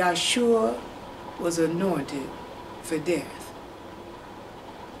 Yeshua was anointed for death.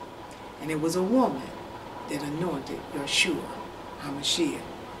 And it was a woman that anointed Yeshua HaMashiach,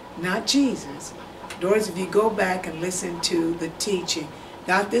 not Jesus. Daughters, if you go back and listen to the teaching,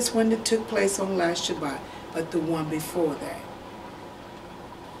 not this one that took place on last Shabbat, but the one before that,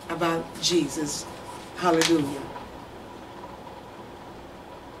 about Jesus Hallelujah.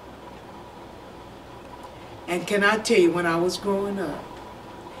 And can I tell you, when I was growing up,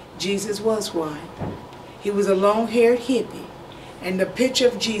 Jesus was white. He was a long-haired hippie. And the picture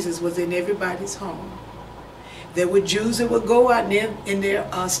of Jesus was in everybody's home. There were Jews that would go out in their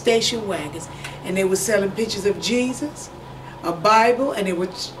station wagons, and they were selling pictures of Jesus, a Bible, and they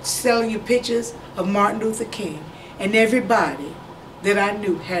were selling you pictures of Martin Luther King. And everybody that I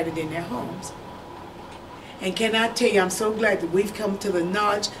knew had it in their homes. And can I tell you, I'm so glad that we've come to the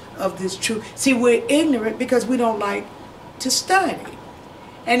knowledge of this truth. See, we're ignorant because we don't like to study.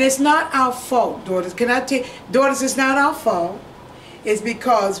 And it's not our fault, daughters. Can I tell you, daughters, it's not our fault. It's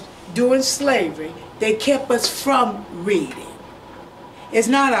because during slavery, they kept us from reading. It's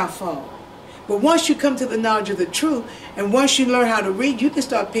not our fault. But once you come to the knowledge of the truth, and once you learn how to read, you can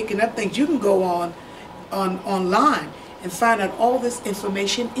start picking up things. You can go online and find out all this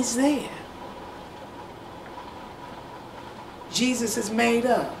information is there. Jesus is made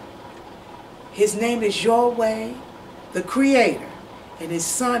up. His name is Yahweh, the Creator. And his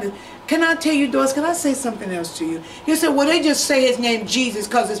son is... Can I tell you, daughters, can I say something else to you? You say, well, they just say his name Jesus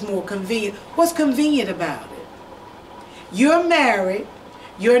because it's more convenient. What's convenient about it? You're married.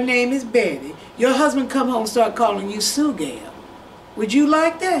 Your name is Betty. Your husband come home and start calling you Sue Gale. Would you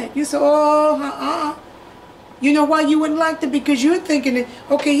like that? You say, oh, You know why you wouldn't like that? Because you're thinking that,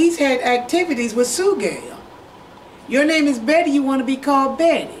 okay, he's had activities with Sue Gale. Your name is Betty. You want to be called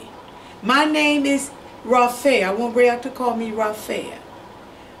Betty. My name is RaFaeYah. I want Ray to call me RaFaeYah.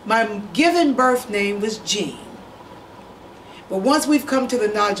 My given birth name was Jean. But once we've come to the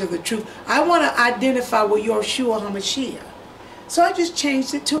knowledge of the truth, I want to identify with Yahshua HaMashiach. So I just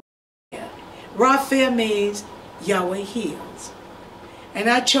changed it to RaFaeYah. RaFaeYah means Yahweh heals. And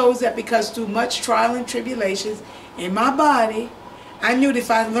I chose that because through much trial and tribulations in my body, I knew that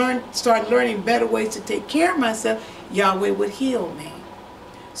if I started learning better ways to take care of myself, Yahweh would heal me.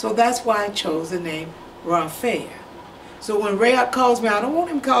 So that's why I chose the name RaFaeYah. So when Ray calls me, I don't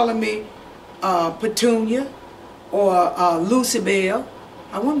want him calling me Petunia or Lucibel.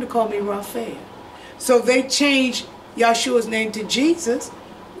 I want him to call me RaFaeYah. So they changed Yahshua's name to Jesus.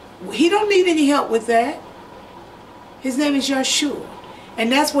 He don't need any help with that. His name is Yahshua. And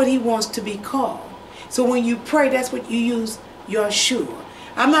that's what he wants to be called. So when you pray, that's what you use, Yahshua.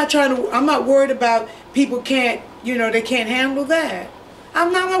 I'm not worried about people can't, they can't handle that.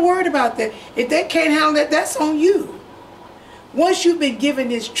 I'm not worried about that. If they can't handle that, that's on you. Once you've been given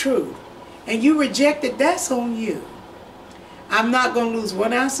this truth and you reject it, that's on you. I'm not going to lose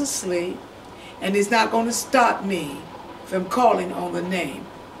 1 ounce of sleep, and it's not going to stop me from calling on the name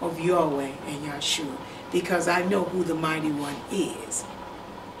of Yahweh and Yahshua, because I know who the Mighty One is.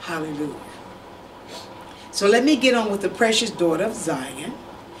 Hallelujah. So let me get on with the precious daughter of Zion.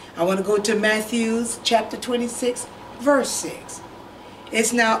 I want to go to Matthew chapter 26, verse 6.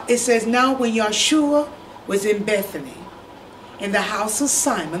 It says, now when Yahshua was in Bethany, in the house of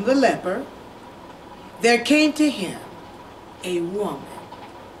Simon the leper, there came to him a woman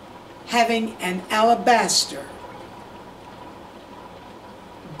having an alabaster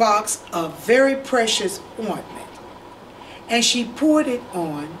box of very precious ointment, and she poured it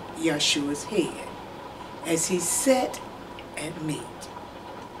on Yahshua's head as he sat at meat.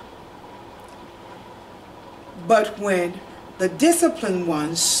 But when the disciplined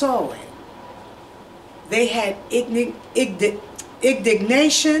ones saw it, they had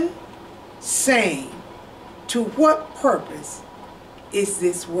indignation, saying, to what purpose is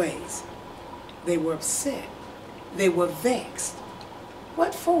this waste? They were upset. They were vexed.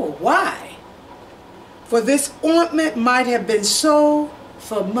 What for? Why? For this ointment might have been sold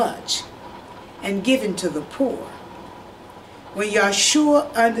for much and given to the poor. When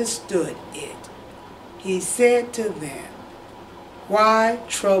Yahshua understood it, he said to them, why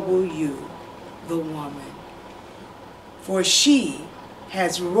trouble you the woman? For she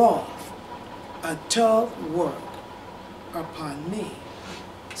has wrought a tough work upon me.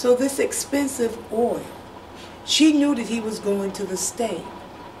 So this expensive oil, she knew that he was going to the stake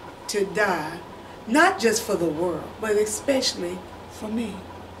to die, not just for the world, but especially for me.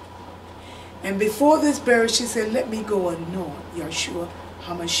 And before this burial, she said, let me go anoint Yahshua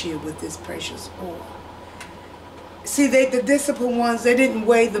HaMashiach with this precious oil. See, the disciplined ones, they didn't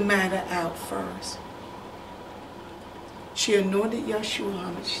weigh the matter out first. She anointed Yahshua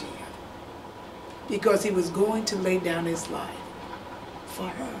HaMashiach because he was going to lay down his life for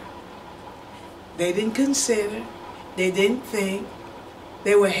her. They didn't consider. They didn't think.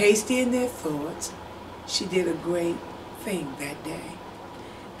 They were hasty in their thoughts. She did a great thing that day.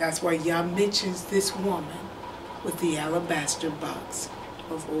 That's why Yah mentions this woman with the alabaster box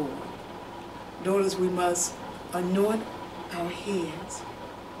of oil. Daughters, we must anoint our heads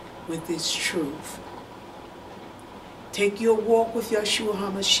with this truth. Take your walk with Yeshua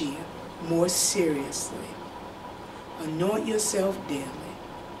HaMashiach more seriously. Anoint yourself daily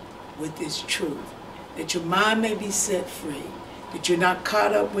with this truth, that your mind may be set free, that you're not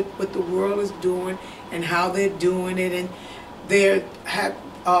caught up with what the world is doing and how they're doing it, and they have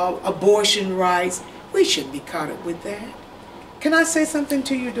abortion rights. We shouldn't be caught up with that. Can I say something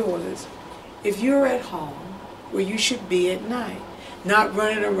to you, daughters? If you're at home where you should be at night, not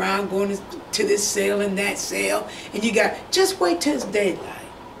running around going to this sale and that sale, and just wait till it's daylight,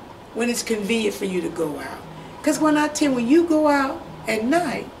 when it's convenient for you to go out. Because when you go out at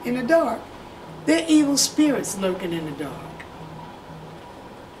night in the dark, there are evil spirits lurking in the dark.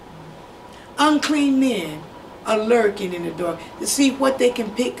 Unclean men are lurking in the dark to see what they can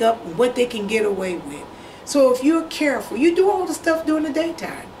pick up and what they can get away with. So if you're careful, you do all the stuff during the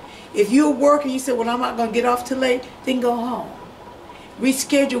daytime. If you're working, you say, well, I'm not going to get off till late, then go home.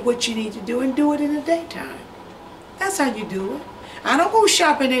 Reschedule what you need to do and do it in the daytime. That's how you do it. I don't go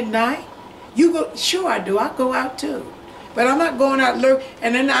shopping at night. You go, sure I do. I go out too. But I'm not going out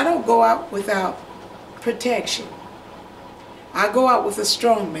and then I don't go out without protection. I go out with a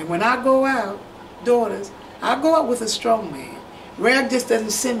strong man. When I go out, daughters, I go out with a strong man. Rev just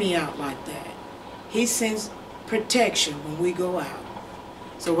doesn't send me out like that. He sends protection when we go out.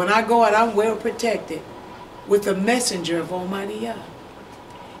 So when I go out, I'm well protected with the messenger of Almighty Yah.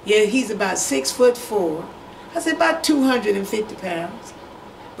 Yeah, he's about 6'4". I say about 250 pounds.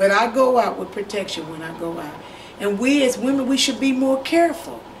 But I go out with protection when I go out. And we as women, we should be more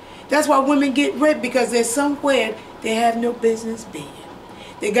careful. That's why women get raped, because there's somewhere they have no business being.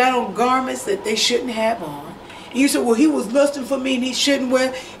 They got on garments that they shouldn't have on. And you say, well, he was lusting for me and he shouldn't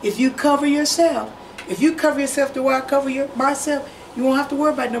wear. If you cover yourself, the way I cover myself, you won't have to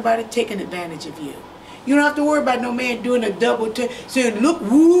worry about nobody taking advantage of you. You don't have to worry about no man doing a double take, saying, look,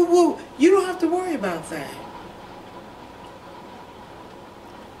 woo, woo. You don't have to worry about that.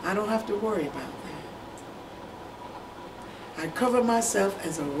 I don't have to worry about that. I cover myself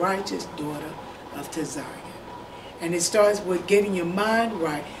as a righteous daughter of Zion. And it starts with getting your mind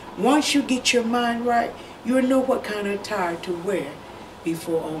right. Once you get your mind right, you'll know what kind of attire to wear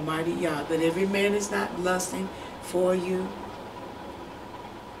before Almighty Yah, that every man is not lusting for you.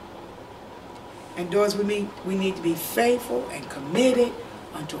 And daughters, we need to be faithful and committed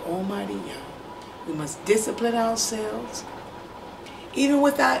unto Almighty Yah. We must discipline ourselves. Even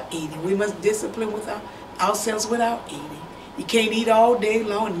without eating, we must discipline ourselves without eating. You can't eat all day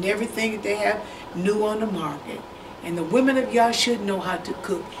long and everything that they have new on the market. And the women of Yah should know how to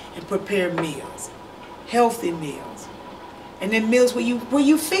cook and prepare meals, healthy meals. And then meals where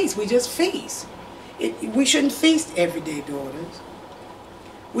you feast, we just feast. We shouldn't feast every day, daughters.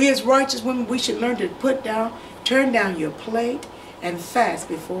 We as righteous women, we should learn to turn down your plate and fast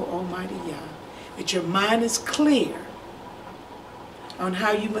before Almighty Yah. That your mind is clear on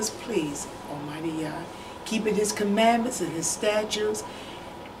how you must please Almighty Yah, keeping His commandments and His statutes,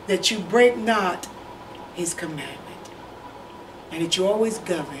 that you break not His commandment, and that you always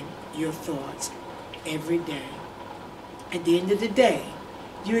govern your thoughts every day. At the end of the day,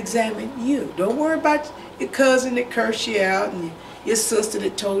 you examine you. Don't worry about your cousin that cursed you out and your sister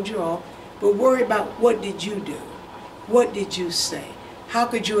that told you off, but worry about what did you do? What did you say? How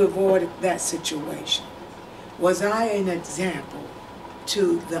could you avoid that situation? Was I an example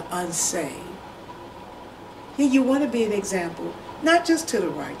to the unsaved? Yeah, you want to be an example, not just to the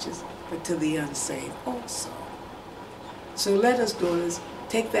righteous, but to the unsaved also. So let us, daughters,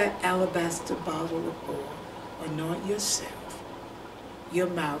 take that alabaster bottle of oil, anoint yourself, your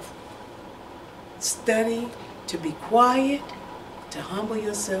mouth. Study to be quiet, to humble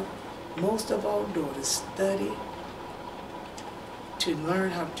yourself. Most of all, daughters, study to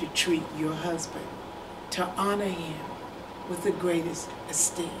learn how to treat your husband, to honor him with the greatest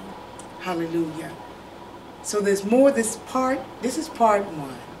esteem. Hallelujah. So there's more. This is part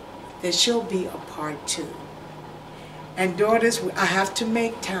 1. There shall be a part 2. And daughters, I have to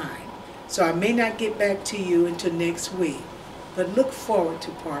make time. So I may not get back to you until next week. But look forward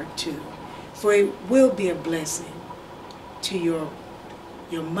to part 2. For it will be a blessing to your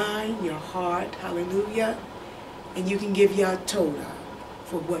mind, your heart. Hallelujah. And you can give Yah Todah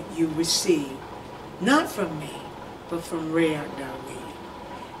for what you receive. Not from me, but from RaFaeYah.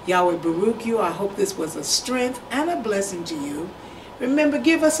 Yahweh Baruch you. I hope this was a strength and a blessing to you. Remember,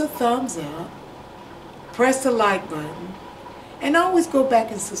 give us a thumbs up. Press the like button. And always go back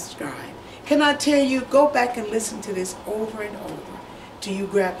and subscribe. Can I tell you, go back and listen to this over and over till you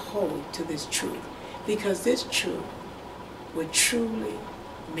grab hold to this truth. Because this truth will truly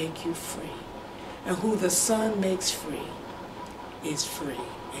make you free. And who the Son makes free is free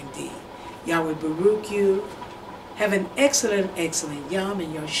indeed. Yahweh Baruch you. Have an excellent, excellent Yom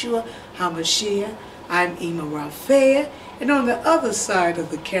in Yeshua HaMashiach. I'm Eema RaFaeYah. And on the other side of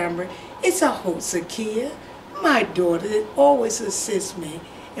the camera, it's a Zakiya, my daughter, that always assists me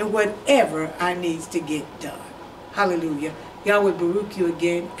in whatever I need to get done. Hallelujah. Yahweh Baruch you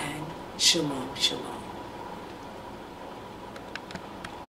again, and shalom, shalom.